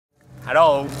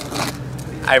Hello,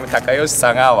 I'm Takayoshi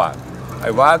Sagawa.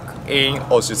 I work in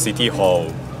Oshu City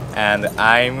Hall and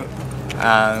I'm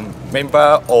a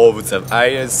member of the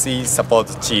ILC Support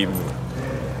Team.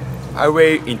 I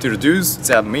will introduce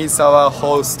the Mizusawa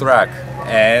horse track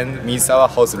and Mizusawa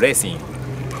horse racing.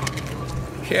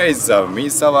 Here is the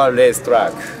Mizusawa race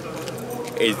track.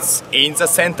 It's in the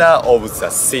center of the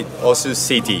Oshu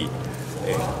City.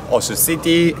 Oshu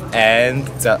City and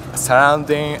the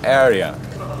surrounding area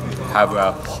have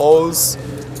a horse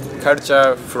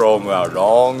culture from a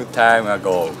long time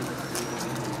ago.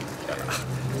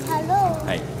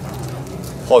 Hello.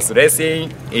 Horse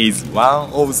racing is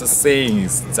one of the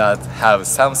things that have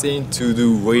something to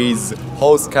do with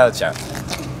horse culture.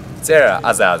 There are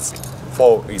others,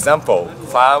 for example,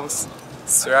 farms,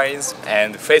 shrines,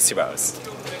 and festivals.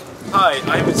 Hi,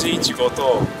 I'm JInichi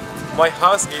Goto. My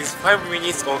house is 5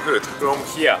 minutes on foot from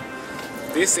here.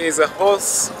 This is a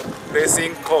horse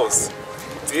racing course.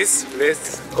 This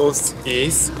race course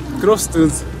is close to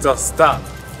the start,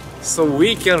 so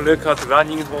we can look at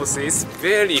running horses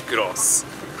very close.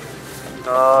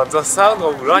 The sound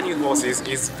of running horses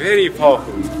is very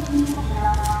powerful.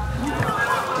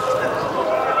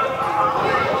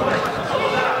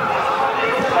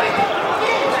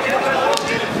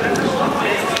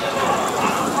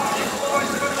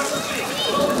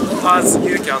 As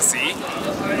you can see,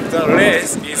 the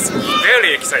race is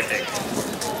very exciting.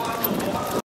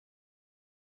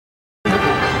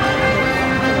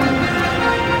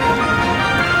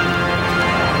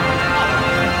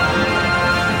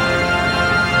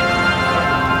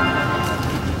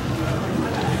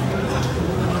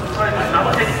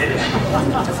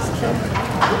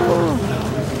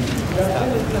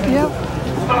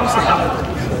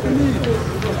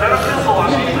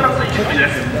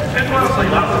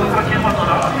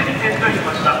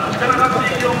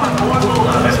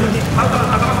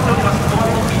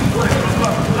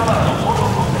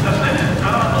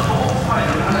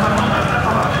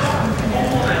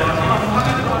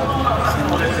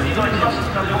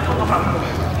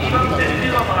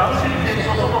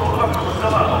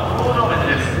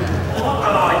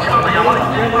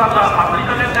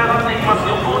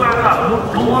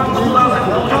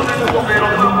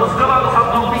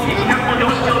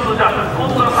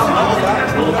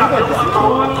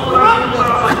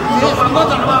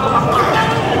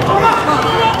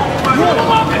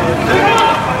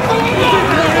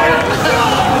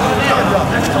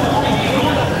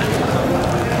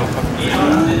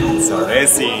 The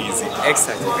racing is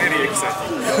exciting. Very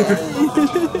exciting.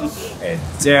 And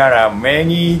there are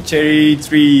many cherry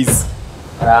trees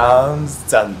around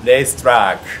the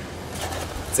racetrack.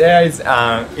 There is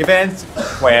an event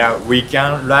where we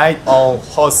can ride on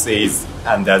horses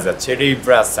under the cherry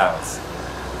blossoms.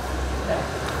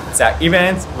 The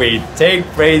event will take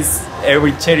place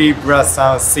every cherry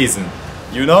blossom season.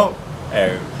 You know,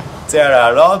 there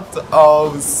are a lot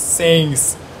of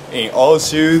things in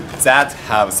Oshu that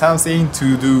have something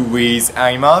to do with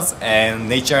animals and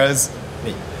natures.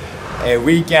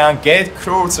 We can get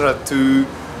closer to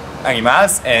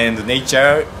animals and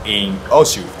nature in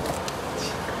Oshu.